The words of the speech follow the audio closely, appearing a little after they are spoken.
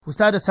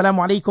Ustad,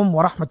 assalamu alaikum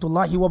wa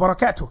rahmatullahi wa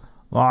barakatuh.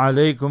 Wa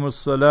alaikum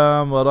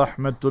assalam wa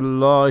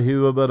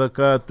rahmatullahi wa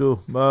barakatuh.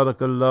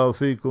 Barakallahu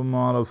feekum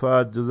wa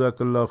rafat.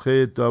 Jazakallahu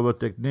khair to our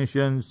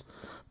technicians,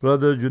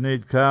 Brother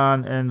Junaid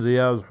Khan and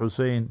Riyaz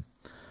Hoosen.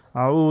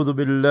 A'udhu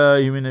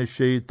billahi minash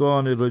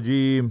shaitanir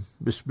rajim.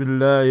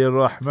 Bismillahir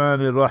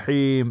rahmanir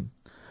rahim.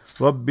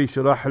 Rabbi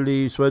shrah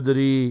li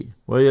sadri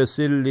wa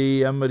yassir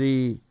li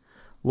amri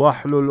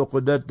wahlul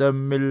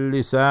 'uqdatam min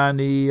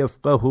lisani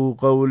yafqahu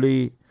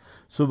qawli.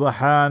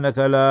 سبحانك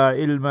لا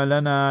علم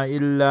لنا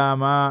إلا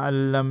ما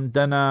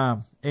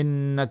علمتنا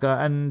إنك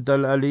أنت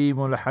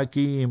العليم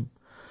الحكيم.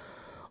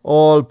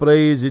 All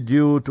praise is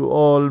due to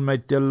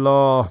Almighty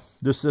Allah,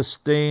 the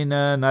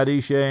sustainer,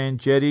 nourisher and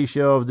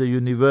cherisher of the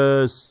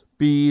universe.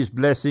 Peace,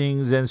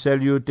 blessings and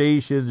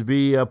salutations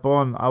be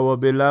upon our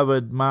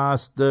beloved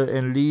master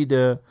and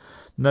leader,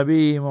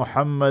 Nabi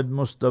Muhammad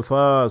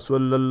Mustafa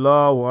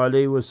sallallahu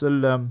alaihi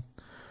wasallam.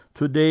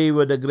 Today,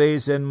 with the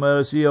grace and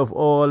mercy of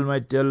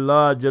Almighty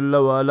Allah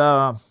Jalla wa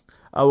Ala,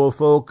 our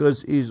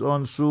focus is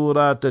on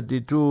Surah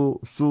 32,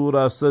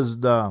 Sura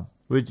Sajdah,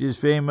 which is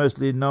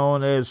famously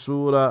known as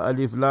Surah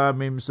Alif Lam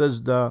Mim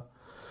Sajdah.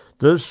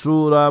 This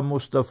Surah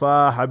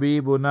Mustafa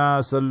Habibuna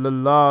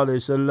Sallallahu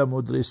Alaihi Wasallam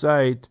would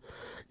recite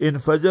in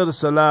Fajr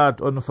Salat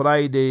on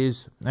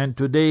Fridays, and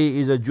today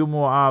is a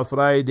Jumu'ah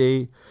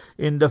Friday.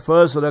 In the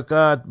first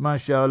rakat,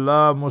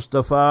 mashallah,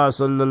 Mustafa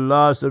Sallallahu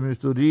Alaihi Wasallam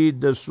used to read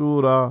the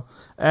Surah,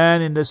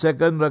 and in the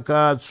second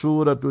rakat,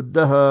 Surah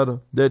Dahr,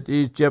 that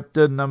is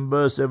chapter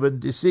number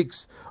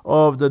 76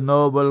 of the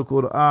Noble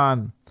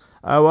Quran.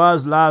 I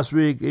was last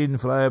week in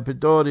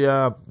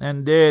Pretoria,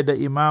 and there the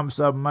Imam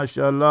Sahab,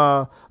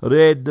 mashallah,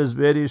 read this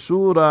very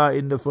Surah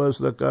in the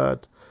first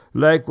rakat.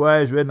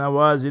 Likewise, when I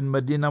was in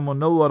Medina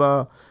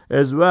Munawwara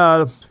as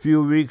well,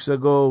 few weeks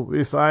ago,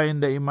 we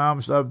find the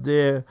Imams up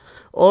there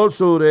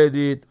also read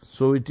it.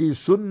 So it is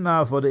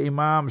sunnah for the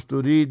Imams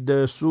to read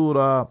the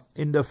Surah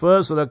in the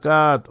first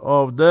rakat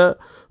of the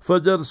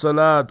Fajr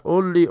Salat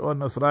only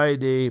on a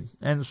Friday,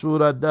 and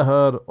Surah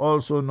Dahr,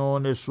 also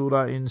known as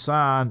Surah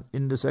Insan,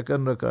 in the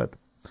second rakat.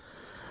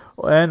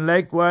 And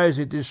likewise,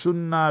 it is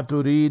sunnah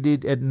to read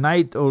it at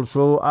night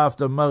also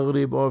after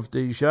Maghrib of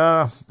the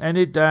Isha,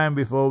 anytime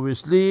before we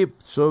sleep.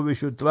 So we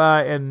should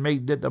try and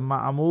make that a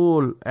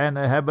ma'amul and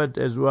a habit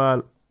as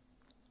well.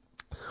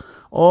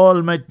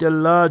 Almighty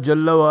Allah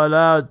Jalla wa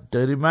Ala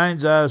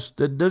reminds us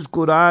that this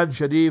Quran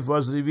Sharif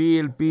was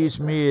revealed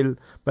piecemeal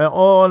by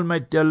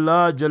Almighty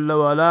Allah Jalla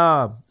wa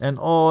Ala, and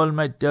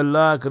Almighty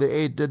Allah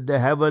created the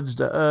heavens,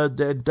 the earth,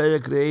 the entire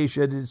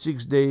creation in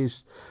 6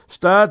 days.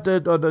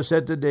 Started on a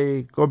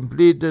Saturday,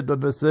 completed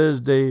on a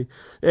Thursday,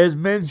 as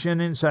mentioned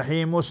in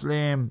Sahih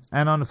Muslim,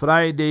 and on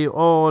Friday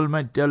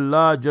Almighty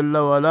Allah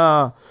Jalla wa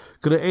Ala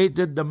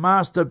created the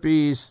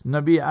masterpiece,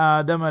 Nabi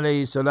Adam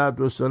alayhi salatu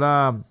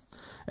wasalam.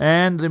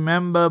 And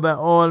remember by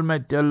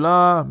Almighty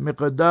Allah,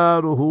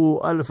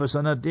 miqdaruhu alf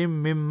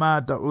sanatim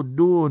mimma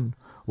ta'uddun.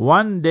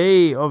 1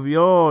 day of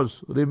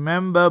yours,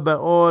 remember by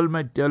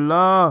Almighty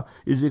Allah,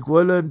 is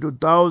equivalent to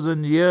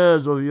 1,000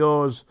 years of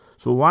yours.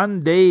 So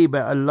 1 day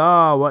by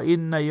Allah, wa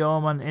inna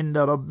yawman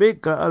inda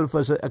rabbika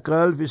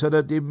alfi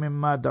sanatim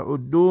mimma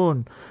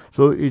ta'uddun.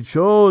 So it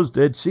shows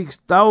that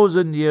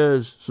 6,000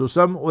 years. So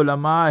some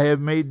ulama have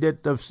made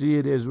that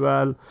tafsir as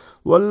well.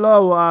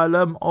 Wallahu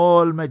alam,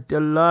 Almighty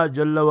Allah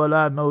Jalla wa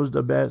Ala knows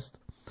the best.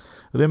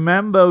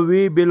 Remember,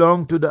 we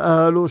belong to the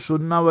Ahlu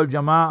Sunnah wal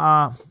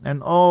Jama'ah,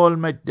 and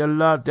Almighty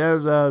Allah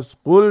tells us,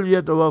 قُلْ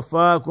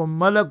يَتَوَفَّاكُمْ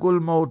مَلَكُ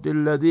الْمَوْتِ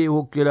الَّذِي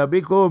وُكِّلَ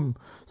بِكُمْ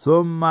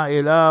ثُمَّ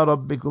إِلَىٰ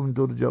رَبِّكُمْ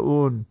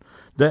تُرْجَعُونَ.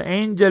 The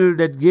angel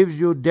that gives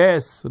you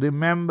death,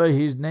 remember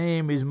his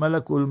name is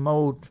Malakul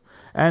Maut,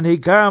 and he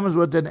comes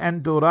with an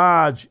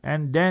entourage,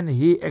 and then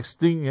he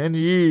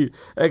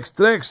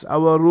extracts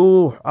our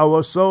ruh,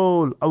 our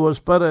soul, our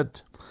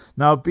spirit.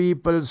 Now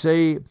people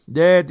say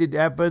that it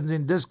happens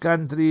in this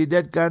country,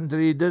 this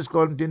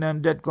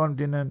continent, that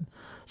continent.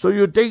 So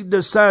you take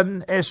the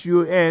sun,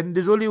 S-U-N,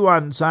 there's only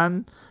one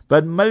sun,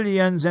 but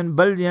millions and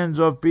billions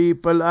of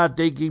people are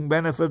taking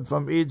benefit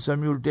from it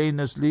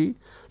simultaneously.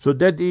 So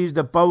that is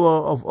the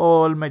power of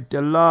Almighty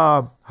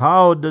Allah.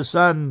 How the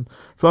sun,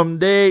 from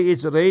there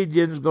its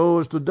radiance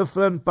goes to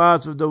different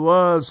parts of the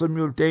world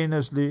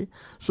simultaneously.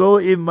 So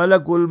in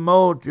Malakul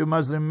Maut, you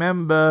must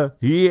remember,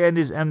 he and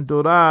his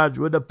entourage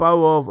with the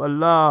power of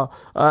Allah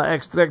are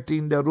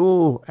extracting the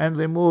ruh and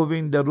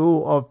removing the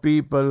ruh of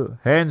people.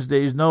 Hence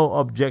there is no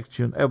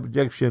objection.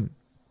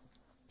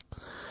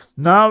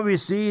 Now we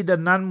see the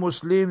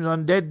non-Muslims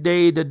on that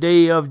day, the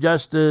day of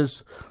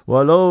justice.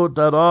 وَلَوْ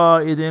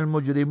تَرَى إِذِ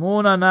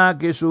الْمُجْرِمُونَ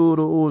نَاكِسُوا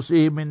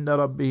رُؤُوسِهِمْ عِنْدَ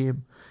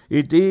رَبِّهِمْ.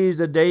 It is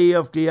the day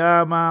of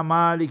Qiyamah,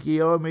 Maliki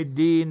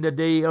Yawmiddin, the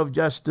day of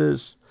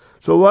justice.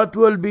 So what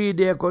will be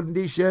their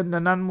condition, the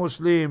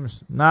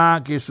non-Muslims?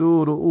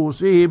 نَاكِسُوا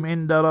رُؤُوسِهِمْ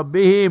عِنْدَ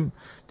رَبِّهِمْ.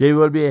 They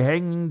will be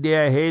hanging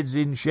their heads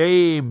in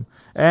shame,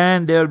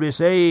 and they will be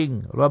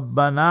saying,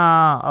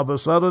 رَبَّنَا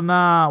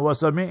أَبْصَرْنَا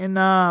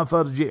وَسَمِعْنَا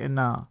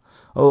فَارْجِعْنَا.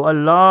 Oh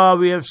Allah,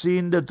 we have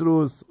seen the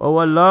truth. Oh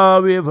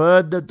Allah, we have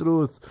heard the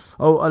truth.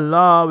 Oh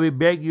Allah, we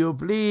beg you,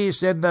 please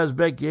send us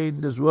back here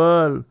in this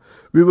world.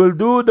 We will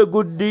do the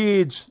good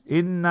deeds.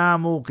 Inna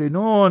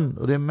muqinun.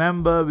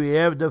 Remember, we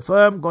have the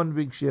firm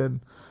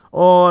conviction.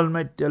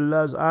 Almighty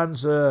Allah's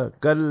answer,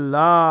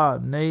 Kalla,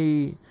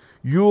 nay.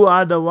 You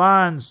are the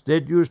ones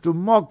that used to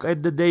mock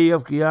at the day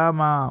of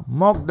Qiyamah,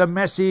 mock the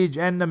message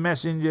and the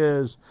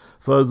messengers.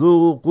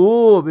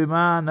 فَذُوقُوا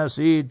بِمَا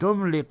نَسِيتُمْ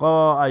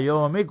لِقَاءَ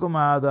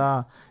يَوْمِكُمْ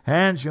هَذَا.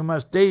 Hence you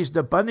must taste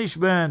the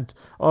punishment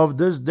of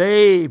this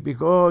day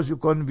because you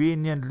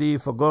conveniently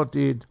forgot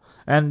it.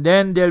 And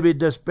then they'll be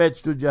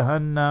dispatched to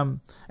Jahannam.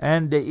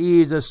 And there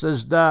is a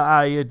sajda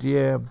ayat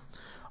here.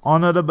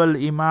 Honorable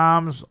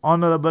Imams,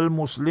 honorable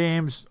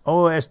Muslims,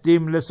 O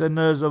esteemed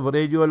listeners of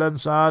Radio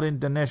Al-Ansar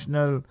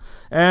International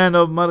and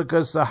of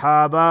Markaz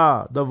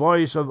Sahaba, the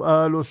voice of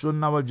Ahlus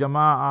Sunnah wal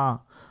Jama'ah,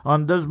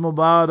 on this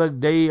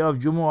Mubarak day of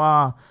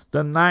Jumu'ah,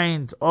 the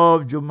 9th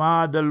of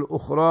Jumad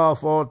al-Ukhra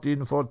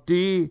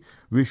 1440,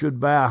 we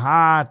should by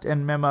heart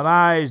and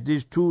memorize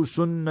these two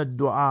Sunnat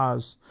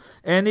du'as.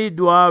 Any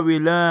dua we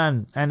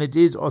learn, and it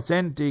is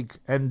authentic,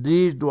 and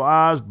these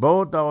du'as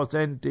both are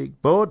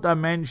authentic, both are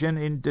mentioned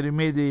in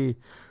Tirmidhi.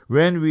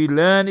 When we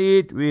learn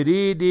it, we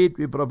read it,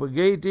 we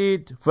propagate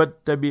it,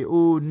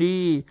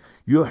 فَاتَّبِعُونِي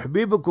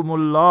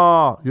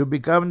يُحْبِبُكُمُ You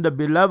become the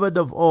beloved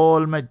of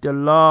Almighty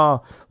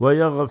Allah.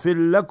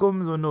 وَيَغْفِرْ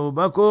لَكُمْ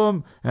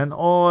ذُنُوبَكُمْ And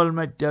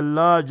Almighty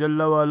Allah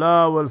Jalla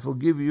wa'ala will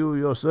forgive you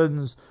your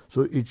sins.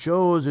 So it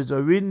shows it's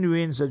a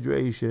win-win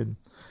situation.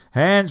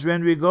 Hence,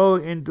 when we go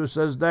into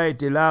sajda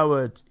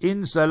tilawat,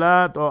 in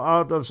salat or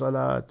out of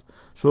salat,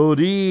 so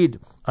read,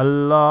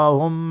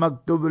 Allahumma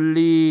aktub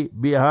li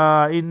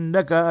biha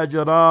indaka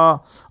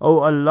ajra. Oh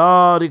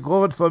Allah,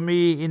 record for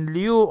me in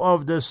lieu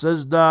of the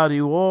sajda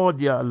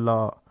reward, Ya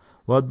Allah.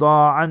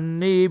 Wada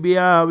anni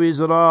biha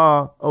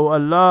wizra. Oh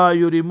Allah,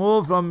 you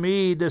remove from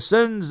me the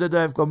sins that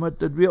I have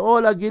committed. We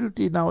all are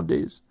guilty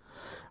nowadays.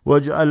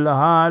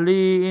 وَاجْعَلْهَا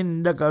لِي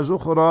إِنَّكَ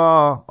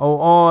زُخْرًا.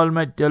 O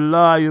Almighty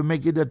Allah, you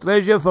make it a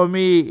treasure for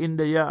me in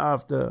the year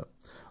after.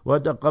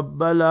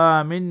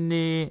 وَتَقَبَّلَا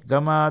مِنِّي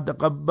كَمَا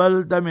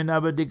تَقَبَّلْتَ مِنْ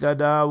عَبْدِكَ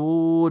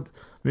دَاوُودَ.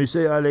 We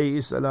say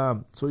alayhi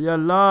salam. So Ya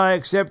Allah,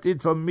 accept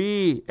it from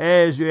me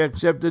as you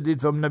accepted it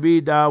from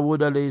Nabi Dawood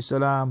alayhi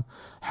salam.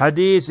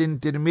 Hadith in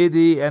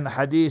Tirmidhi and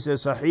hadith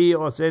sahih,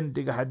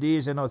 authentic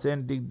hadith and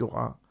authentic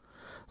dua.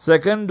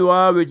 Second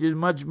dua, which is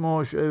much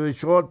more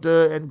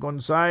shorter and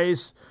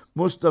concise,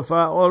 Mustafa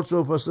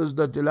also for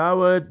Sajda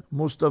Tilawat,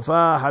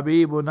 Mustafa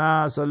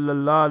Habibuna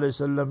sallallahu alayhi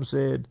wasallam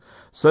said,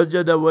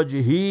 Sajada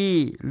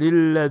wajhi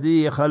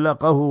lilladhi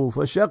khalaqahu,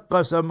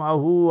 fashaqqa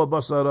sam'ahu wa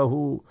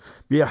basarahu,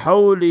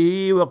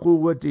 bihawlihi wa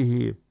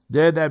quwwatihi.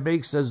 Then I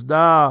make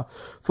sajda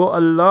for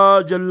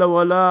Allah Jalla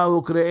wa'ala,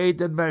 who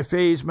created my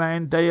face, my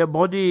entire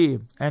body,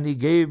 and He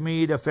gave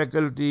me the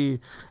faculty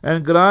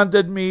and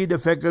granted me the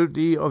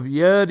faculty of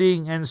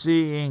hearing and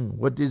seeing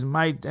what is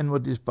might and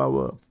what is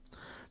power.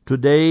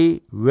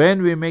 Today,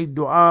 when we make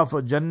dua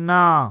for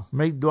Jannah,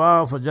 make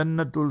dua for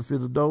Jannatul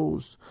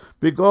Firdaus.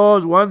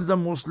 Because once the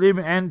Muslim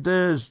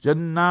enters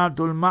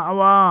Jannatul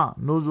Ma'wa,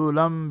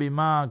 Nuzulam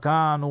bima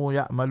kanu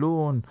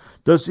ya'malun.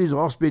 This is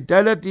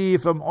hospitality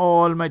from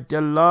Almighty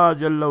Allah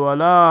Jalla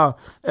wa'ala,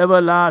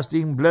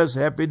 everlasting bliss,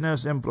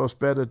 happiness and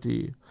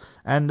prosperity.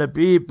 And the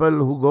people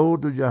who go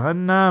to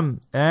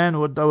Jahannam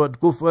and without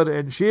kufr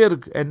and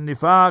shirk and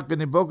nifaq and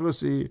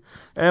hypocrisy,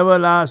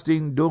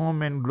 everlasting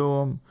doom and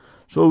gloom.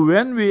 So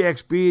when we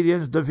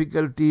experience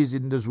difficulties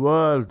in this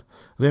world,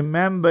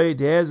 remember it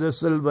has a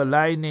silver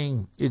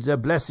lining. It's a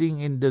blessing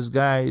in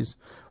disguise.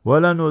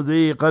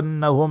 وَلَنُذِيقَنَّهُمْ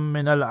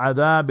مِنَ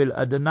الْعَذَابِ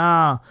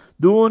الْأَدْنَى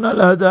دُونَ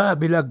الْعَذَابِ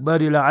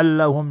الْأَكْبَرِ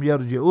لَعَلَّهُمْ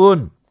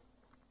يَرْجِعُونَ.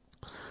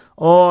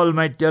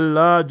 Almighty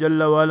Allah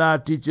Jalla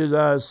wa'ala teaches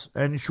us,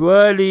 and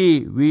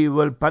surely we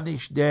will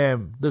punish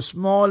them, the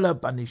smaller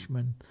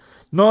punishment.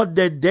 Not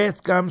that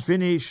death comes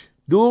finish.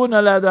 دُونَ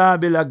الْعَذَابِ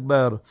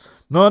الْأَكْبَرِ.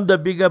 Not the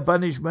bigger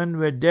punishment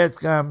where death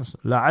comes.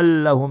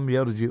 لَعَلَّهُمْ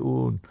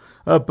يَرْجِعُونَ.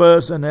 A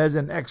person has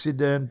an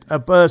accident, a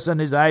person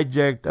is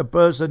hijacked, a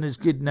person is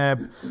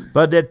kidnapped,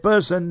 but that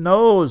person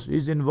knows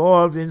he's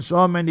involved in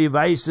so many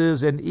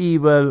vices and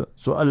evil,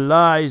 so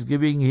Allah is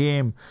giving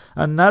him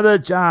another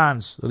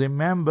chance.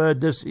 Remember,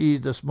 this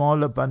is the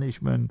smaller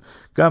punishment.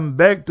 Come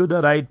back to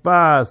the right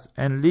path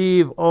and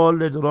leave all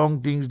the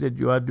wrong things that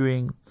you are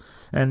doing.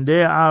 And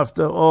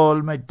thereafter,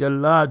 Almighty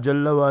Allah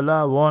Jalla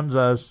wa'ala warns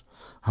us,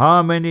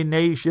 how many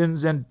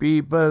nations and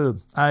people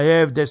I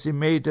have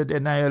decimated,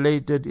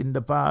 annihilated in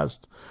the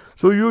past.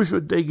 So you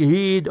should take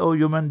heed, O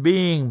human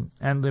being,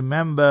 and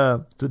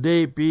remember,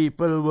 today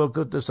people will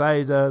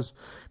criticize us,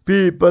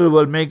 People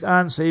will make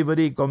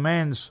unsavory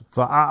comments.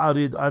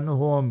 فَأَعْرِضْ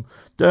عَنْهُمْ.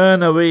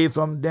 Turn away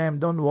from them.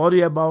 Don't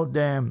worry about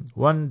them.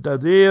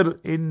 وَانْتَظِرْ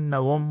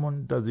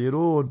إِنَّهُمْ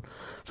مُنْتَظِرُونَ.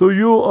 So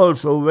you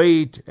also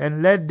wait,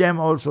 and let them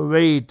also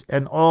wait,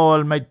 and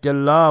Almighty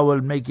Allah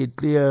will make it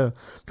clear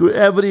to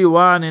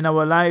everyone in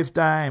our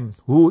lifetime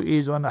who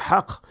is on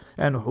haqq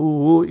and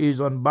who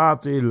is on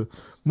batil.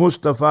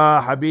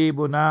 Mustafa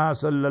Habibuna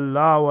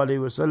sallallahu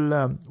alayhi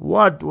wasallam,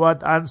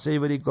 what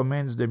unsavory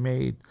comments they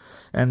made.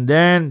 And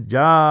then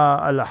Ja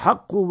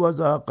al-Haqq wa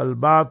Zaq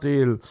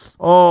al-Batil.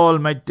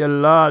 Almighty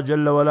Allah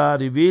Jalla wala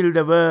revealed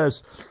the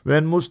verse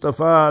when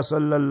Mustafa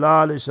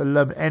sallallahu alayhi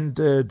wasallam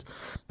entered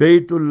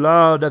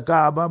Baytullah, the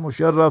Kaaba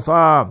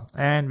Musharrafa,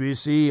 and we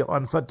see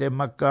on Fateh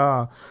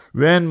Makkah,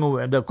 when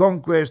the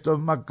conquest of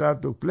Makkah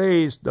took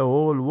place, the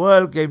whole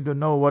world came to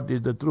know what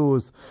is the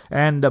truth,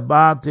 and the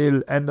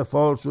batil and the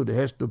falsehood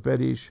has to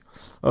perish.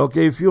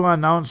 Okay, few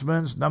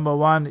announcements. Number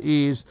one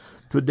is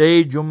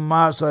today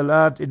Jummah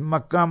Salat in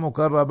Makkah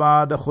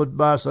Mukarramah. The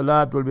Khutbah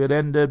Salat will be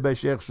rendered by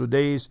Sheikh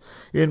Sudais.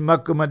 In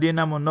Makkah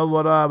Madinah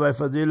Munawwara by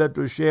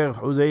Fadilatul Sheikh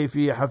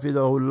Huzaifi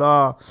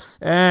Hafidahullah.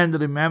 And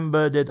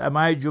remember that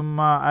my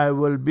Jummah I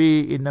will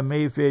be in the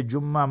Mayfair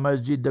Jummah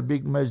Masjid, the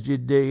big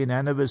masjid there in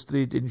Hanover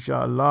Street,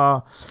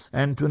 inshallah.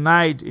 And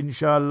tonight,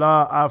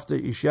 inshallah, after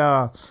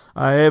Isha,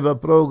 I have a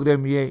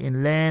program here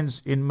in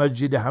Lens in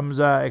Masjid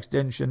Hamza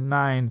Extension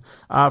 9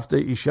 after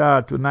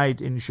Isha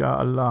tonight,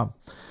 inshallah.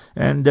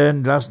 And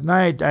then last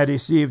night I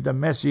received a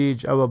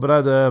message. Our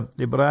brother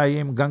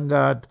Ibrahim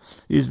Gangat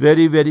is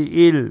very,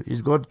 very ill.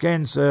 He's got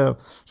cancer.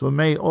 So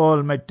may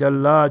Almighty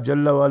Allah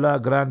Jalla wala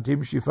grant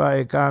him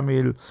shifa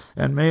kamil.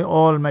 And may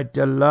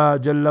Almighty Allah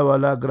Jalla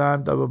wala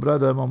grant our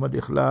brother Muhammad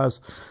Ikhlas,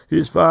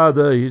 his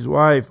father, his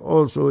wife,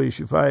 also his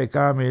shifa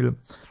kamil.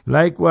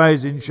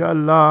 Likewise,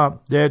 inshallah,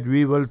 that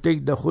we will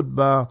take the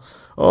khutbah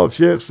of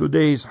Sheikh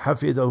Sudais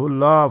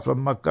Hafidahullah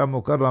from Makkah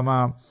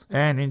Mukarramah,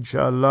 and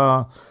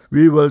inshallah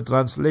we will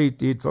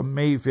translate it from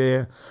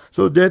Mayfair.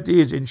 So that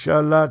is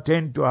inshallah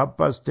 10 to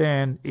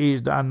 10:30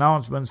 is the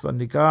announcements for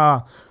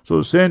Nikah.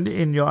 So send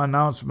in your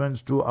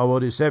announcements to our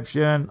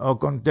reception or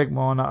contact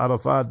Maulana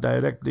Arafat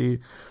directly.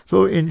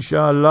 So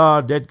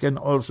inshallah that can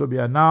also be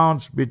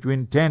announced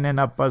between 10 and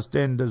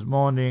 10:30 this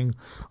morning.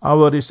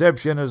 Our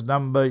receptionist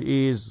number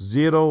is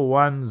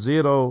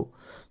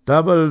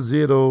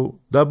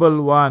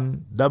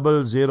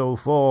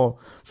 010-0011-004.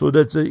 So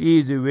that's an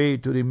easy way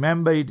to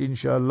remember it,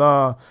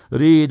 inshallah.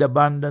 Read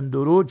abundant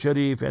Durood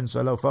Sharif and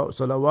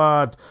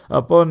Salawat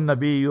upon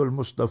Nabiul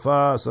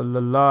Mustafa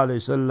sallallahu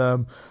alayhi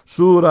wasallam,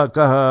 Surah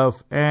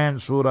Kahf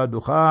and Surah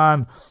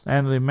Dukhan.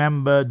 And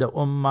remember, the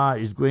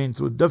Ummah is going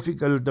through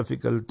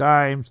difficult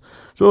times.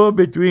 So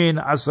between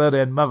Asr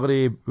and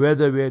Maghrib,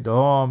 whether we're at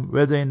home,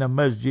 whether in the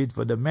masjid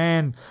for the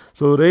men,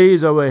 so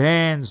raise our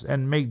hands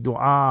and make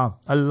dua.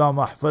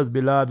 Allahumma ahfaz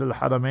bilad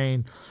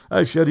al-haramain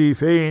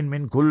al-sharifain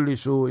min kulli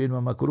su'in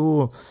wa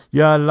makruh.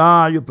 Ya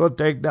Allah, you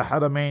protect the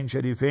Haramain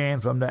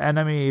Sharifain from the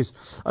enemies.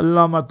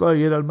 Allahumma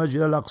tahir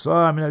al-Masjid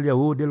al-Aqsa min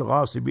al-Yahud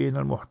al-Ghasibin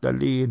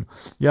al-Muhtalin.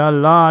 Ya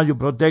Allah, you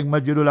protect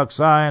Masjid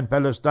al-Aqsa and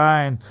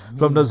Palestine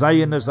from the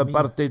Zionist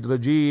apartheid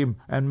regime.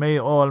 And may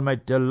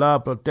Almighty Allah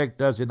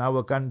protect us in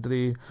our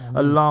country.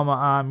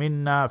 Allahumma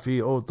aminna fi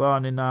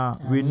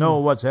awtanina. We know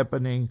what's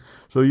happening.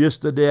 So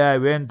yesterday I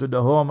went to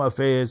the Home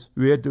Affairs.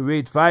 We had to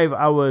wait 5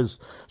 hours.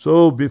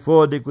 So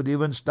before they could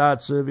even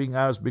start serving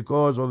us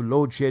because of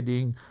load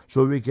shedding.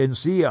 So we can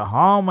see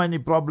how many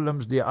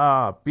problems there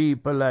are,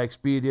 people are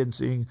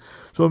experiencing.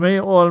 So may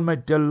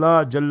Almighty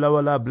Allah Jalla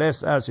wala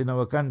bless us in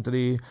our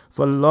country.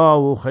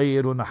 فَاللَّهُ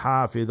خَيْرٌ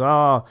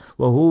حَافِظًا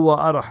وَهُوَ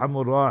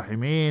أَرْحَمُ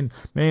الرَّاحِمِينَ.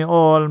 May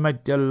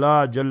Almighty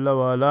Allah Jalla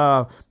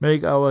wala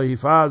make our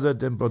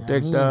hifazat and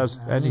protect us.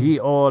 And He,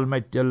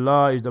 Almighty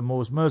Allah, is the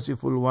most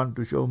merciful one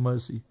to show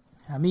mercy.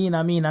 Ameen,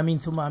 ameen, ameen,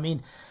 thumma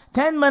ameen.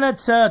 10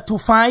 minutes to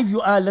 5,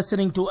 you are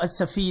listening to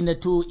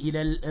safinatul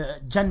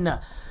Ilal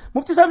Jannah.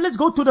 Mufti Sahib, let's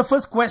go to the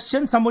first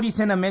question. Somebody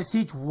sent a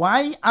message.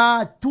 Why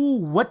are 2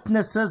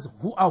 witnesses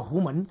who are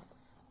women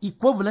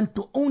equivalent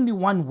to only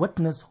 1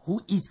 witness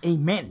who is a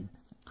man?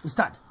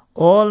 Ustad.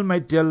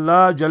 Almighty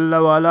Allah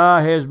Jalla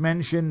wala has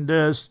mentioned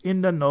this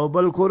in the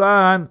Noble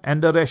Quran,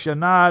 and the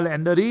rationale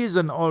and the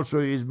reason also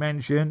is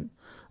mentioned.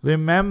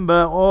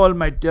 Remember,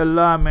 Almighty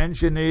Allah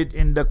mentioned it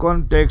in the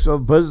context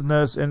of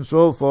business and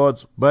so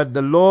forth, but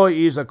the law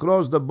is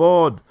across the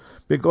board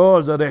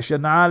because the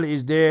rationale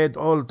is there at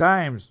all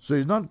times. So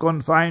it's not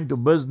confined to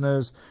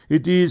business.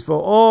 It is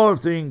for all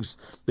things.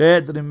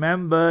 That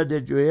remember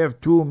that you have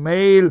 2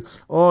 male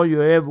or you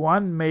have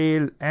 1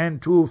 male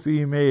and 2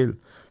 female.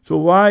 So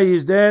why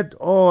is that?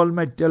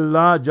 Almighty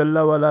Allah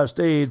Jalla wala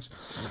states,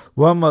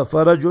 فَرَجُلٌ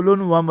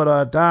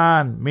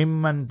وَامْرَأَتَانِ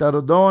مِمَّنْ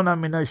تَرْضَوْنَ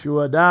مِنَ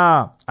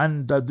الشُّهَدَاءِ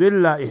أَنْ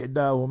تَضِلَّ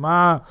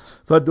إِحْدَاهُمَا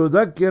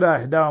فَتُذَكِّرَ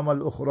إِحْدَاهُمَا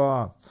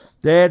الْأُخْرَى.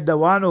 That the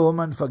one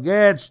woman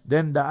forgets,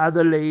 then the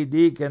other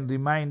lady can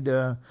remind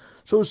her.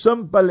 So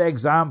simple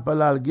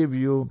example I'll give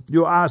you.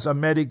 You ask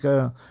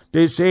America,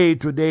 they say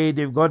today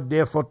they've got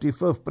their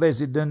 45th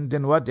president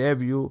and what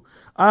have you.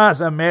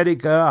 Ask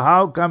America,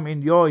 how come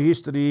in your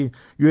history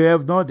you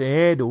have not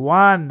had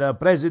one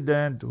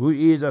president who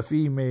is a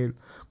female?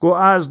 Go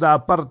ask the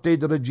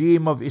apartheid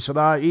regime of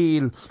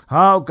Israel,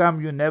 how come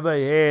you never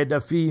had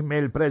a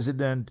female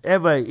president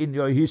ever in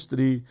your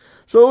history?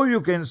 So you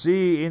can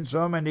see in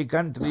so many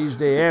countries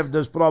they have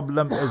this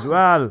problem as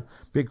well.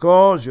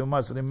 Because you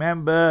must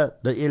remember,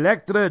 the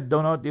electorate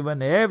do not even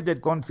have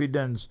that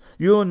confidence.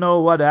 You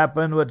know what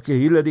happened with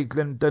Hillary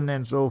Clinton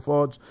and so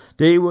forth.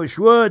 They were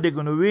sure they're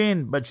going to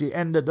win, but she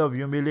ended up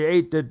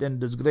humiliated and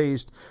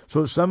disgraced.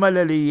 So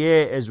similarly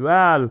here as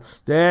well,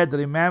 that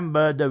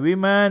remember the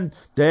women,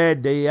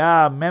 that they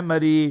are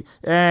memory,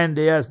 and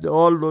they are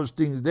all those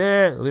things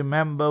there,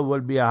 remember,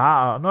 will be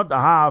not a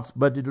half,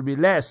 but it will be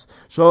less.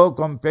 So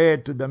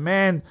compared to the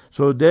men,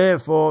 so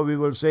therefore we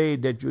will say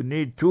that you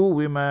need 2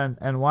 women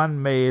and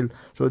 1 male.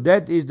 So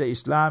that is the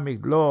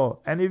Islamic law.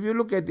 And if you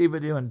look at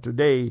even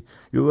today,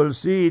 you will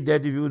see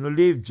that if you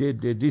leave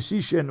the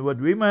decision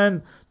with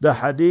women, the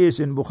hadith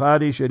in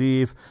Bukhari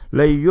Sharif,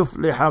 لَن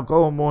يُفْلِحَ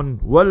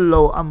قَوْمٌ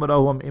وَلَّوْ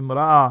أَمْرَهُمْ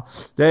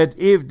إِمْرَأَةً, that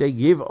if they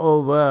give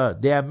over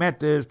their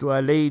matters to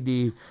a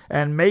lady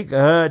and make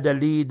her the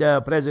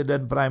leader,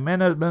 president, prime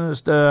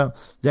minister,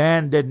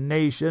 then that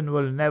nation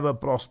will never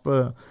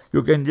prosper.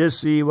 You can just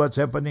see what's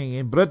happening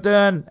in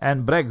Britain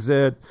and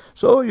Brexit.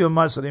 So you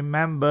must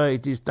remember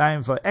it is time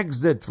for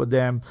exit for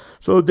them.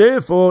 So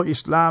therefore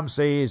Islam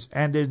says,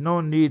 and there's no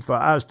need for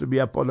us to be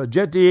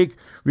apologetic.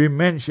 We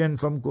mention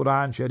from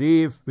Quran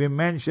Sharif, we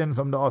mention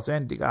from the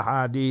authentic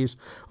ahadith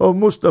of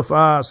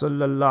Mustafa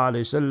sallallahu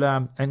alaihi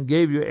wasallam, and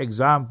gave you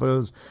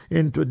examples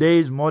in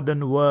today's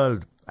modern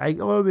world. I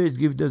always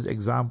give this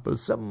example,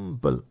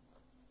 simple.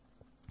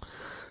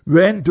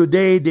 When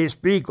today they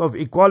speak of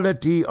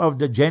equality of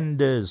the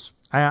genders,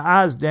 I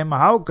ask them,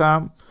 how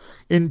come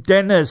in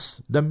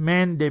tennis the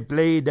men they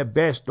play the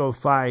best of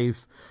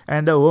 5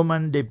 and the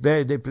women they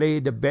play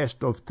the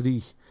best of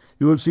 3?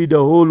 You will see the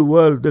whole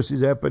world this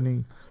is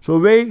happening. So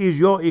where is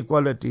your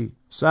equality?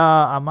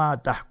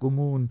 Sa'ama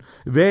tahkumun.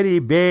 Very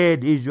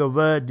bad is your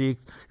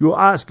verdict. You're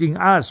asking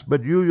us,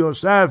 but you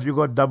yourself, you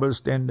got double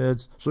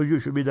standards. So you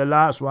should be the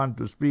last one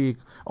to speak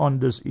on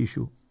this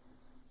issue.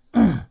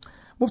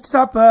 Mufti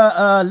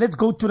Sahab, let's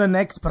go to the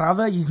next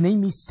brother. His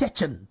name is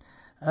Sechin.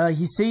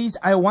 He says,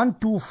 I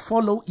want to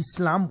follow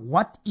Islam.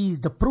 What is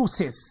the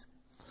process?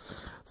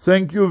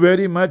 Thank you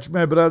very much,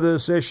 my brother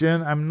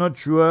Session. I'm not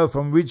sure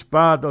from which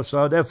part of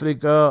South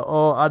Africa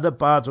or other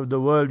parts of the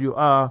world you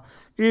are.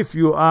 If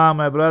you are,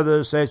 my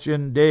brother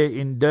Session, there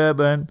in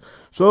Durban,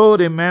 so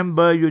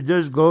remember, you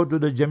just go to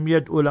the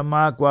Jamiyat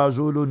Ulama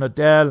KwaZulu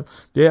Natal.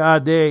 They are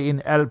there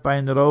in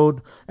Alpine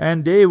Road,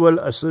 and they will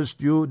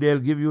assist you. They'll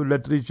give you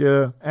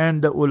literature,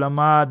 and the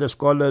ulama, the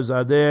scholars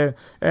are there,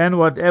 and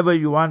whatever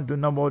you want to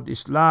know about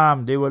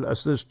Islam, they will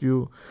assist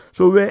you.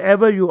 So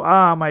wherever you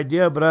are, my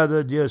dear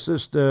brother, dear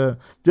sister,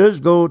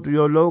 just go to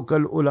your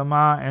local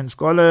ulama and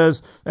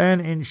scholars,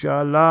 and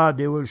inshallah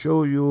they will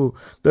show you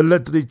the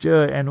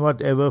literature and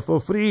whatever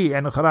for free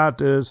and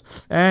gratis,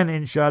 and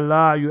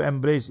inshallah you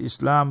embrace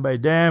Islam by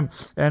them,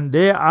 and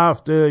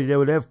thereafter they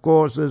will have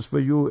courses for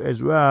you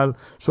as well,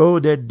 so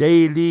that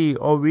daily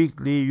or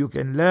weekly you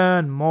can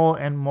learn more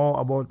and more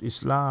about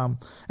Islam.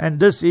 And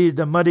this is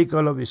the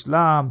miracle of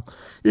Islam.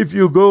 If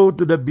you go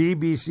to the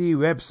BBC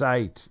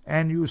website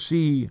and you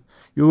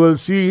will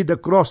see the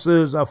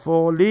crosses are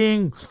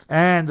falling,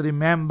 and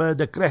remember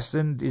the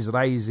crescent is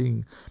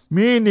rising,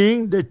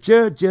 meaning the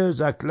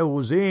churches are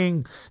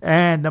closing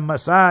and the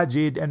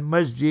masajid and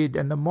masjid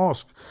and the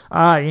mosque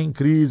are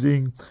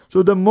increasing.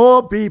 So the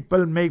more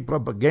people make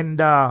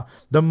propaganda,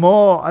 the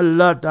more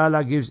Allah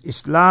Ta'ala gives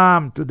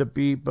Islam to the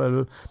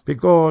people,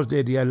 because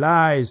they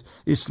realize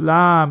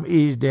Islam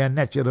is their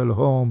natural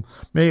home.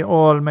 May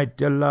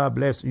Almighty Allah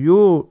bless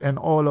you and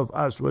all of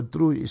us with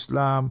true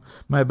Islam,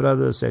 my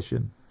brother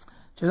Session.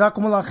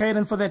 Jazakumullah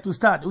khairan for that,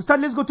 Ustad. Ustad,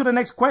 let's go to the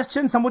next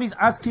question. Somebody's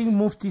asking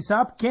Mufti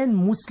Sahab, can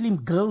Muslim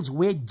girls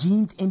wear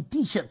jeans and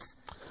t-shirts?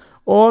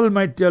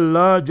 Almighty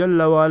Allah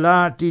Jalla wa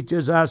Ala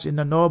teaches us in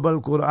the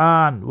noble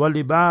Quran,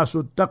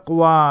 وَلِبَاسُ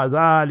التَّقْوَى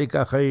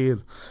ذَلِكَ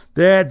خَيْرٌ,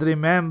 that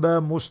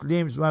remember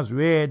Muslims must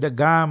wear the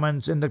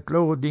garments and the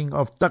clothing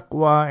of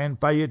taqwa and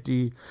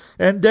piety,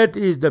 and that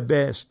is the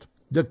best.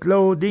 The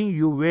clothing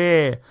you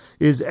wear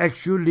is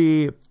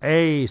actually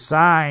a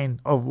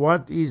sign of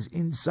what is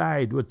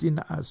inside within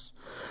us.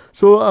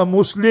 So a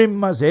Muslim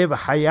must have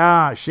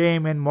haya,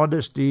 shame and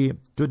modesty.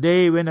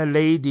 Today when a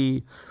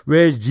lady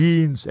wears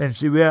jeans and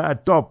she wears a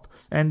top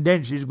and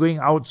then she's going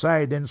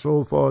outside and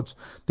so forth.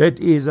 That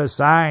is a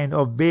sign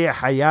of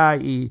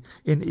hayai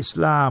in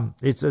Islam.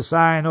 It's a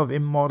sign of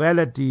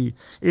immorality,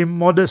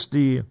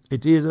 immodesty.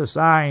 It is a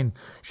sign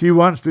she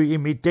wants to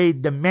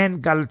imitate the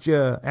men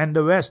culture and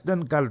the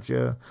Western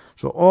culture.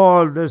 So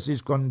all this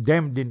is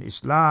condemned in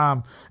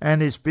Islam,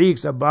 and it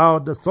speaks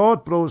about the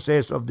thought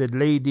process of that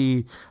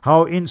lady,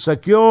 how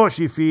insecure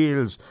she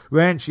feels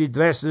when she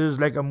dresses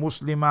like a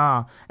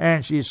Muslimah,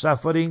 and she is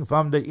suffering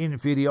from the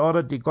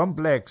inferiority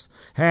complex.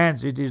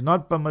 Hence it is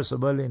not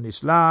permissible in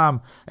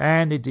Islam,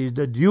 and it is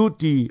the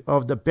duty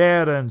of the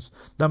parents,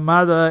 the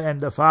mother and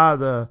the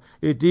father.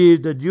 It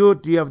is the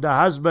duty of the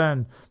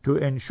husband to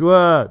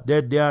ensure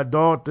that their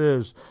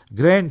daughters,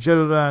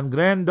 grandchildren,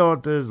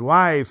 granddaughters,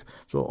 wives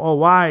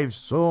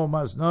so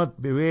must not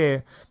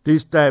wear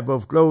this type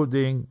of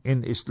clothing.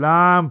 In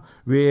Islam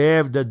we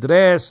have the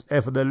dress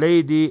for the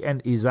lady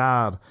and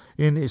izar.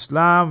 In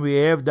Islam we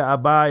have the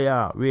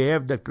abaya, we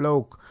have the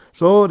cloak.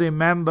 So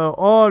remember,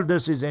 all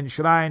this is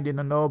enshrined in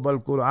the noble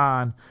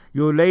Quran.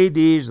 You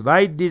ladies,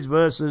 write these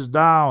verses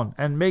down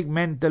and make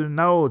mental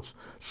notes.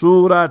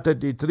 Surah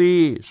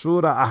 33,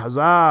 Surah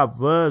Ahzab,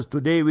 verse.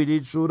 Today we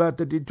did Surah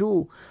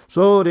 32.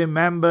 So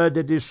remember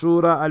that is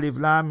Surah Alif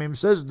Lam Mim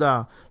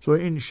Sajdah. So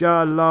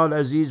inshallah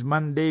Aziz,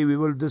 Monday we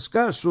will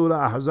discuss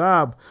Surah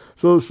Ahzab.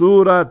 So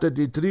Surah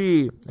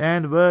 33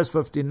 and verse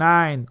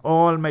 59,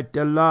 Almighty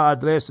Allah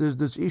addresses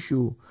this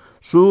issue.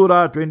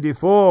 Surah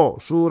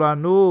 24, Surah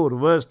Nur,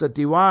 verse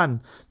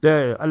 31,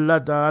 there Allah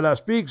Ta'ala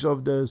speaks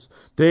of this.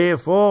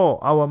 Therefore,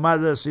 our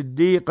mother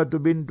Siddiqatu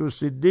bintu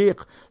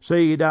Siddiq,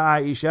 Sayyida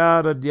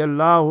Aisha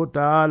radiallahu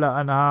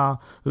ta'ala anha,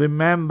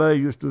 remember,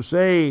 used to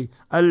say,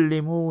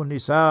 Allimu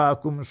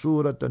nisa'akum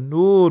Surat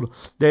Nur,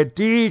 they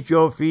teach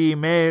your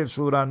female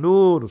Surah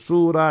Nur,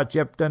 Surah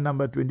chapter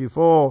number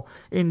 24,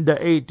 in the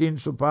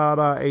 18th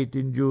Supara,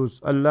 18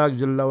 Juz. Allah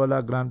Jalla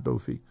wala grant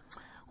tawfiq.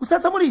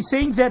 Ustad, somebody is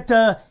saying that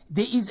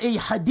there is a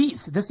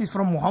hadith, this is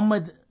from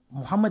Muhammad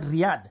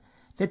Riyad,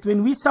 that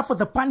when we suffer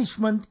the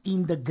punishment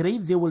in the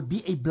grave, there will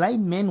be a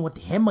blind man with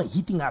hammer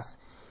hitting us.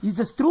 Is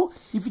this true?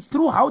 If it's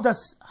true, how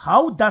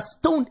does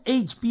Stone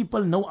Age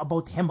people know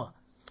about hammer?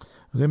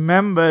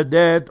 Remember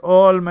that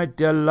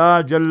Almighty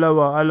Allah Jalla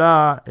wa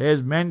Ala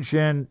has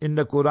mentioned in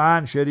the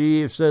Quran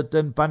Sharif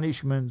certain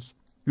punishments.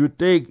 You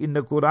take in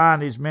the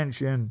Quran is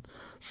mentioned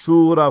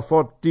Surah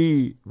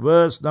 40,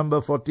 verse number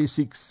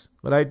 46.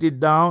 Write it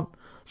down.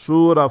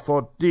 Surah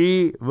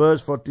 40,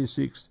 verse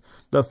 46.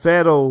 The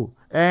Pharaoh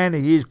and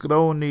his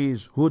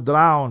cronies who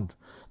drowned,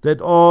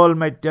 that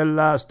Almighty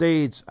Allah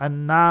states,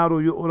 An-naru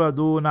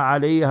yu'raduna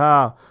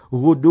alayha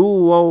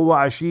ghuduwa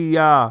wa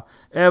ashiya.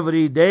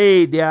 Every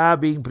day they are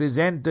being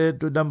presented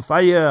to them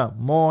fire,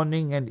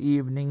 morning and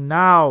evening.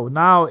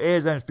 Now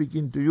as I'm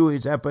speaking to you,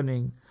 it's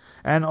happening.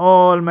 And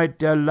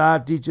Almighty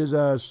Allah teaches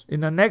us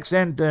in the next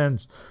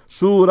sentence,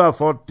 Surah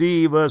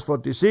 40 verse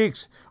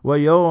 46,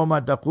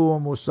 وَيَوْمَ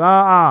تَقُومُ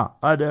السَّاعَةُ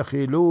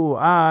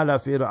أَدْخِلُوا آلَ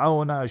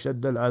فِرْعَوْنَ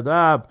أَشَدَّ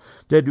الْعَذَابِ.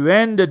 That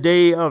when the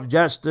day of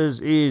justice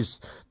is,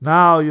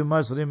 now you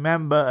must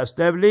remember,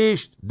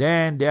 established,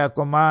 then they are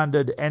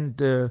commanded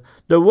enter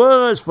the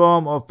worst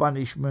form of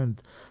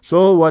punishment.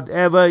 So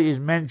whatever is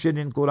mentioned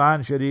in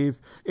Quran Sharif,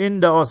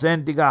 in the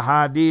authentic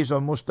hadith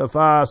of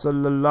Mustafa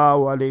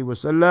sallallahu alaihi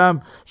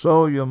wasallam,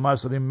 so you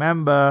must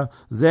remember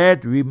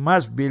that we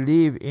must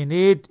believe in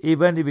it,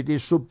 even if it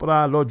is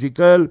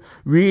supra-logical.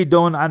 We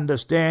don't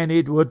understand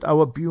it with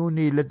our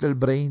puny little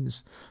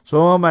brains.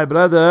 So my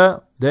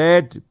brother,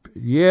 that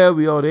here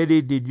we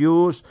already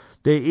deduce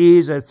there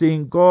is a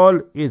thing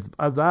called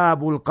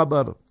Adhabul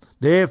Qabr.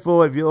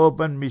 Therefore, if you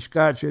open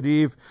Mishkat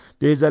Sharif,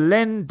 there is a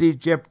lengthy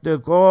chapter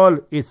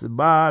called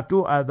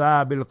Ithbatu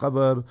Adhabil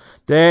Qabr,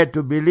 that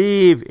to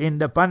believe in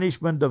the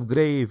punishment of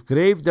grave.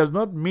 Grave does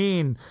not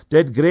mean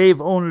that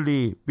grave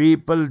only.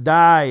 People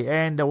die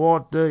and the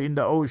water in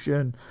the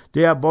ocean,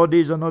 their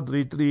bodies are not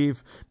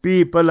retrieved.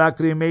 People are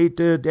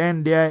cremated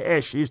and their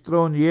ash is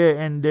thrown here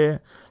and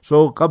there.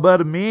 So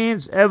Qabr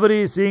means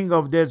everything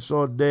of that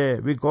sort there.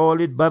 We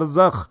call it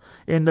Barzakh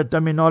in the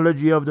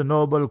terminology of the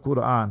noble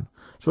Quran.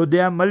 So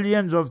there are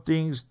millions of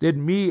things that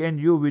me and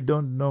you, we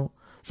don't know.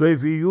 So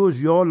if you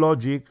use your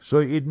logic, so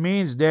it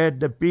means that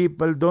the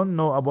people don't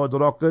know about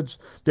rockets,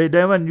 they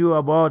never knew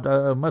about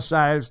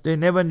missiles, they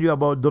never knew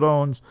about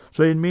drones,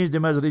 so it means they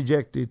must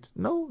reject it.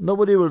 No,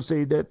 nobody will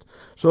say that.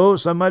 So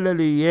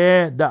similarly,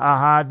 the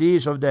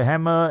ahadith of the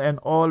hammer and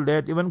all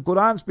that, even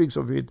Quran speaks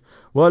of it.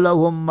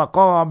 وَلَهُمْ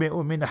مَقَامِعُ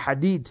مِنْ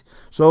حَدِيدٍ.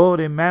 So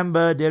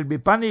remember, they'll be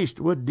punished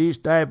with these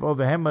type of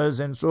hammers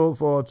and so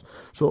forth.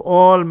 So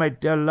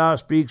Almighty Allah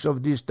speaks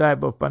of this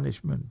type of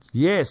punishment.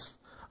 Yes.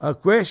 A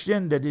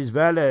question that is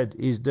valid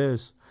is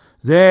this,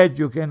 that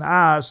you can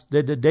ask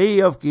that the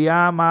day of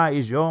Qiyamah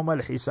is Yawm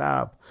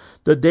al-Hisab,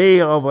 the day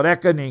of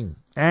reckoning.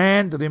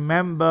 And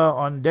remember,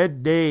 on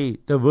that day,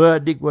 the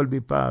verdict will be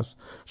passed.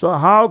 So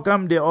how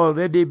come they're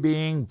already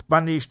being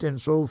punished and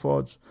so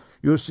forth?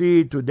 You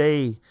see,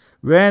 today,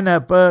 when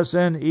a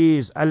person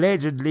is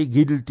allegedly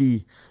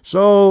guilty.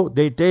 So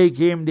they take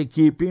him, they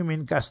keep him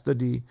in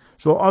custody.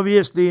 So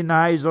obviously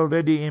now he's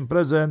already in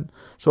prison.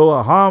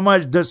 So how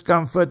much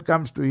discomfort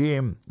comes to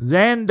him?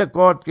 Then the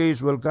court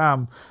case will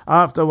come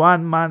after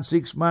 1 month,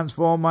 6 months,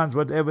 4 months,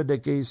 whatever the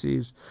case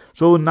is.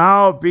 So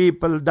now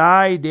people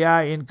die, they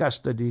are in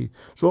custody.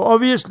 So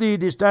obviously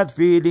they start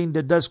feeling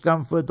the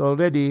discomfort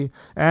already,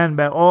 and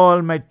by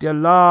Almighty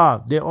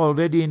Allah, they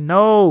already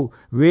know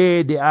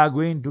where they are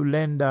going to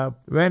land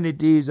up. When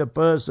it is a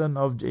person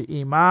of the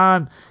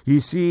Iman, he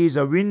sees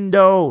a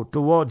window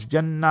towards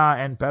Jannah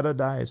and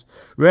paradise.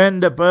 When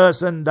the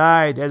person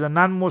died as a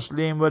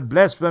non-Muslim with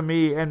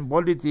blasphemy and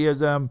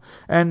polytheism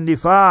and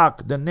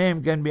nifaq, the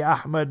name can be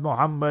Ahmad,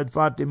 Muhammad,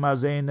 Fatima,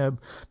 Zainab,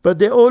 but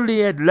they only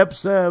had lip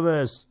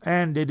service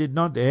and they did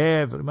not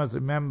have, you must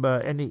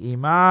remember, any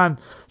Iman.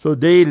 So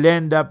they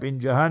land up in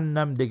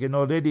Jahannam. They can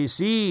already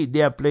see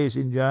their place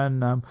in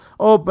Jahannam.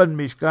 Open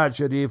Mishkat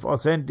Sharif,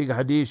 authentic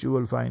hadith you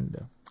will find.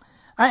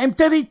 I am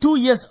 32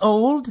 years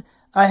old.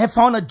 I have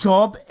found a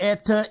job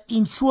at an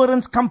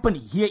insurance company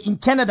here in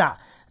Canada.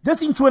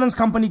 This insurance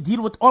company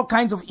deal with all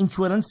kinds of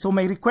insurance. So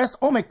my request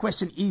or my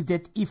question is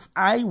that if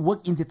I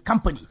work in that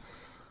company,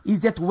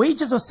 is that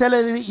wages or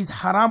salary is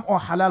haram or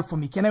halal for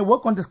me? Can I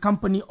work on this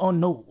company or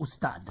no,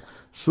 Ustad?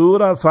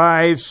 Surah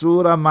 5,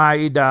 Surah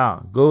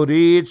Ma'idah. Go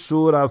read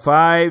Surah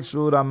 5,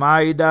 Surah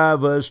Ma'idah,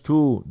 verse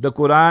 2. The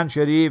Quran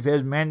Sharif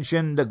has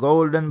mentioned the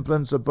golden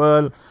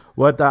principle,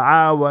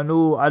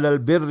 وَتَعَاوَنُوا عَلَى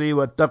الْبِرِّ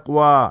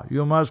وَالتَّقْوَى.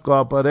 You must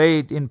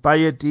cooperate in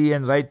piety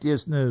and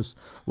righteousness.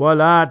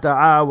 وَلَا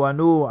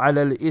تَعَاوَنُوا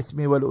عَلَى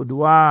الْإِثْمِ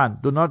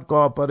وَالْعُدْوَانِ. Do not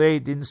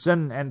cooperate in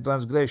sin and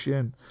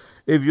transgression.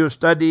 If you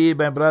study,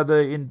 my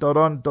brother, in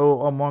Toronto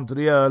or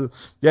Montreal,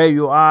 there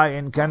you are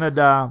in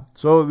Canada.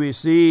 So we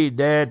see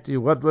that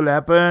what will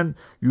happen?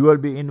 You will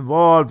be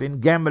involved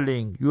in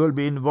gambling. You will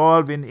be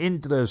involved in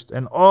interest.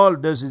 And all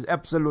this is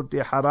absolutely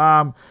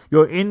haram.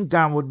 Your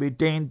income would be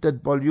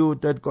tainted,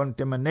 polluted,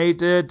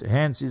 contaminated.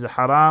 Hence is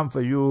haram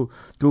for you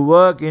to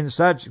work in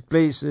such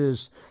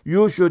places.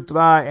 You should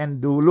try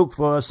and look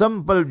for a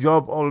simple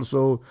job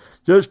also,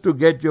 just to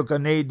get your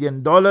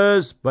Canadian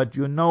dollars, but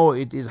you know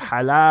it is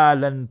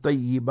halal and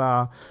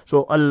tayyibah.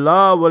 So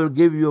Allah will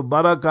give you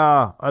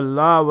barakah,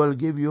 Allah will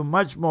give you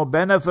much more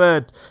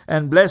benefit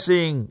and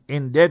blessing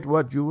in that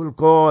what you will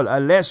call a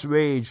less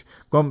wage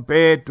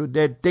compared to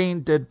that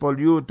tainted,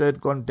 polluted,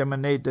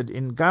 contaminated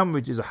income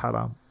which is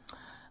haram.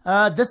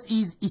 This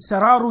is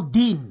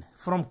Israruddin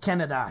from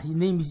Canada. His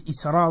name is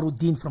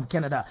Israruddin from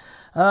Canada.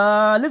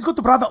 Let's go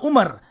to Brother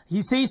Umar.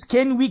 He says,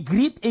 can we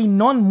greet a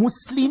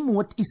non-Muslim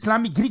with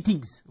Islamic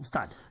greetings,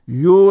 Ustad?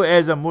 You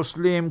as a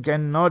Muslim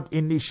cannot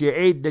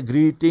initiate the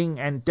greeting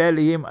and tell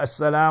him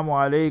Assalamu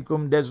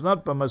alaikum. That's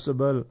not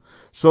permissible.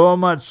 So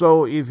much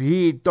so, if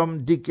he,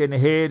 Tom, Dick and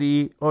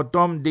Harry, or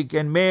Tom, Dick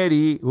and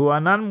Mary, who are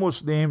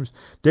non-Muslims,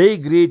 they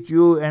greet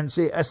you and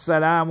say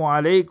Assalamu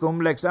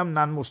alaikum like some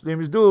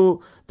non-Muslims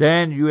do,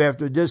 then you have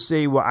to just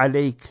say wa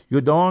alaik. You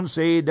don't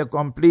say the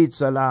complete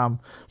salam.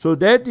 So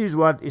that is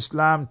what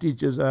Islam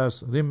teaches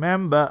us.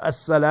 Remember,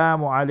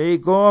 Assalamu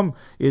alaikum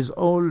is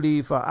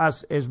only for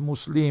us as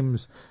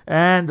Muslims.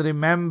 And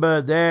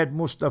remember that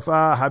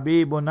Mustafa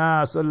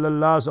Habibuna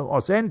sallallahu alaihi wasallam,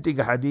 authentic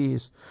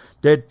hadith,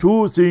 that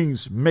two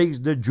things makes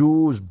the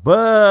Jews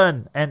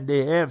burn, and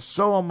they have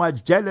so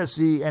much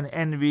jealousy and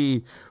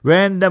envy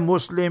when the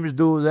Muslims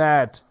do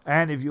that.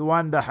 And if you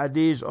want the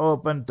hadith,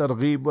 open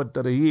Targhib wa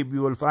Tarhib,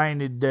 you will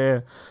find it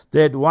there.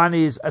 That one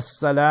is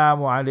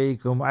Assalamu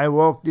alaikum. I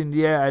walked in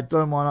here, I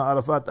told Mawlana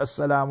Arafat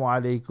Assalamu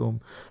alaikum.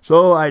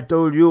 So I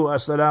told you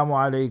Assalamu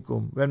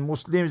alaikum. When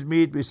Muslims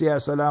meet, we say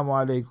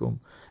Assalamu alaikum.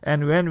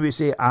 And when we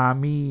say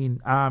Ameen,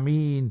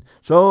 Ameen.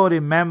 So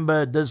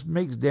remember, this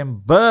makes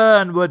them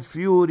burn with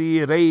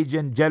fury, rage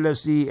and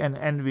jealousy and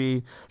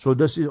envy. So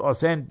this is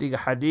authentic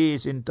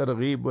hadith in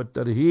Targhib wa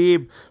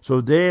Tarhib. So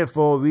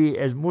therefore we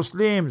as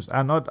Muslims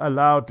are not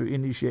allowed to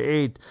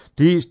initiate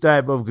these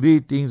type of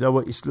greetings,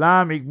 our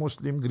Islamic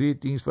Muslim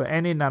greetings for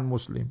any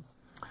non-Muslim.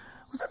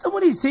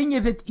 Somebody is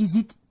saying that is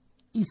it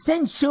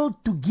essential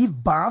to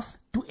give birth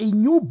to a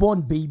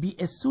newborn baby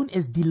as soon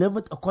as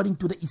delivered according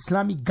to the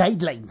Islamic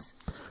guidelines?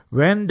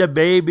 When the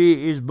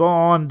baby is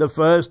born, the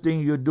first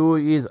thing you do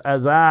is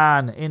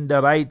adhan in the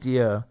right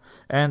ear.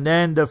 And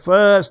then the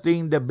first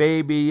thing the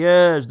baby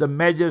hears, the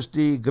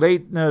majesty,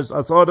 greatness,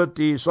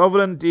 authority,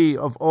 sovereignty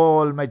of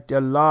Almighty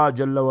Allah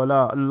Jalla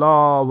wala.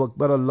 Allahu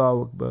Akbar,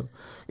 Allahu Akbar.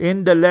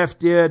 In the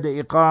left ear,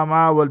 the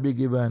iqamah will be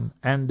given.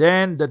 And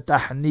then the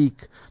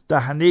tahniq.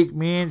 Tahniq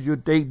means you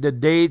take the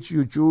dates,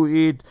 you chew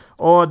it,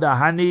 or the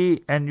honey,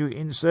 and you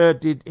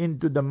insert it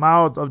into the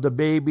mouth of the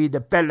baby,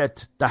 the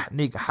pellet.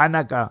 Tahniq,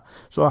 hanaka.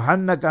 So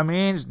hanaka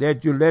means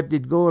that you let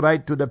it go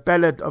right to the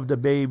pellet of the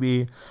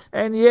baby.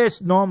 And yes,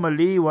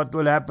 normally what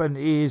will happen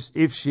is,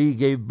 if she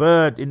gave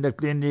birth in the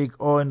clinic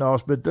or in the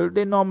hospital,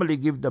 they normally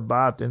give the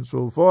bath and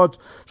so forth.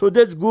 So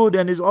that's good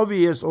and is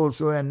obvious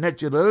also and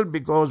natural,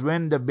 because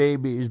when the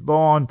baby is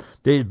born,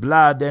 there is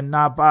blood and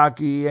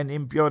napaki and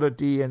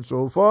impurity and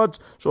so forth.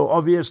 So So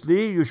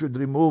obviously you should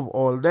remove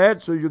all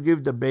that. So you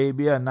give the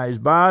baby a nice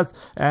bath,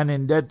 and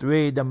in that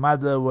way the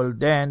mother will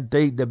then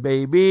take the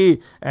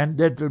baby, and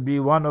that will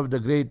be one of the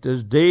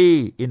greatest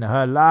day in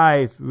her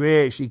life,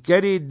 where she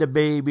carried the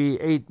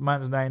baby 8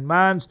 months, 9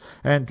 months,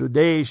 and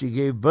today she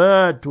gave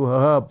birth to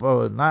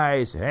her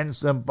nice,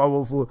 handsome,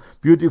 powerful,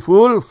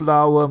 beautiful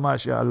flower,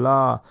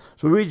 mashallah.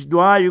 So which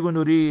dua are you going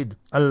to read?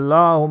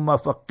 Allahumma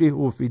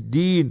faqihu fi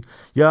deen.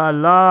 Ya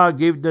Allah,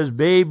 give this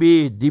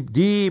baby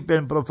deep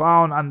and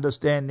profound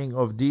understanding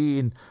of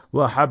deen.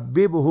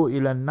 وَحَبِّبْهُ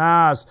إِلَى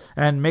النَّاسِ,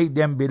 and make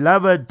them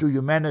beloved to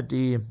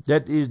humanity.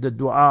 That is the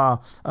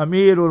dua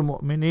Amirul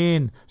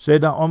Mu'mineen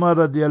Sayyidina Umar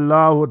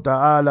radiallahu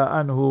ta'ala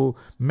anhu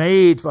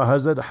made for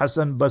Hazrat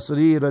Hassan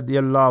Basri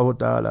radiallahu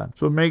ta'ala.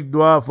 So make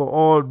dua for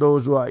all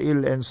those who are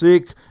ill and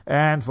sick,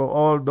 and for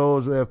all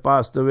those who have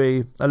passed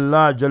away.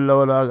 Allah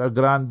Jalla wa Ala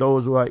grant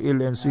those who are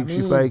ill and sick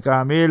Shifai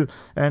Kamil,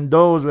 and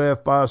those who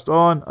have passed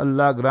on,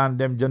 Allah grant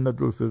them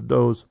Jannatul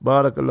Firdaus.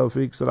 Barakallahu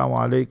feek. Assalamu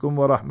alaikum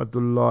wa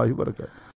rahmatullahi wa barakatuh.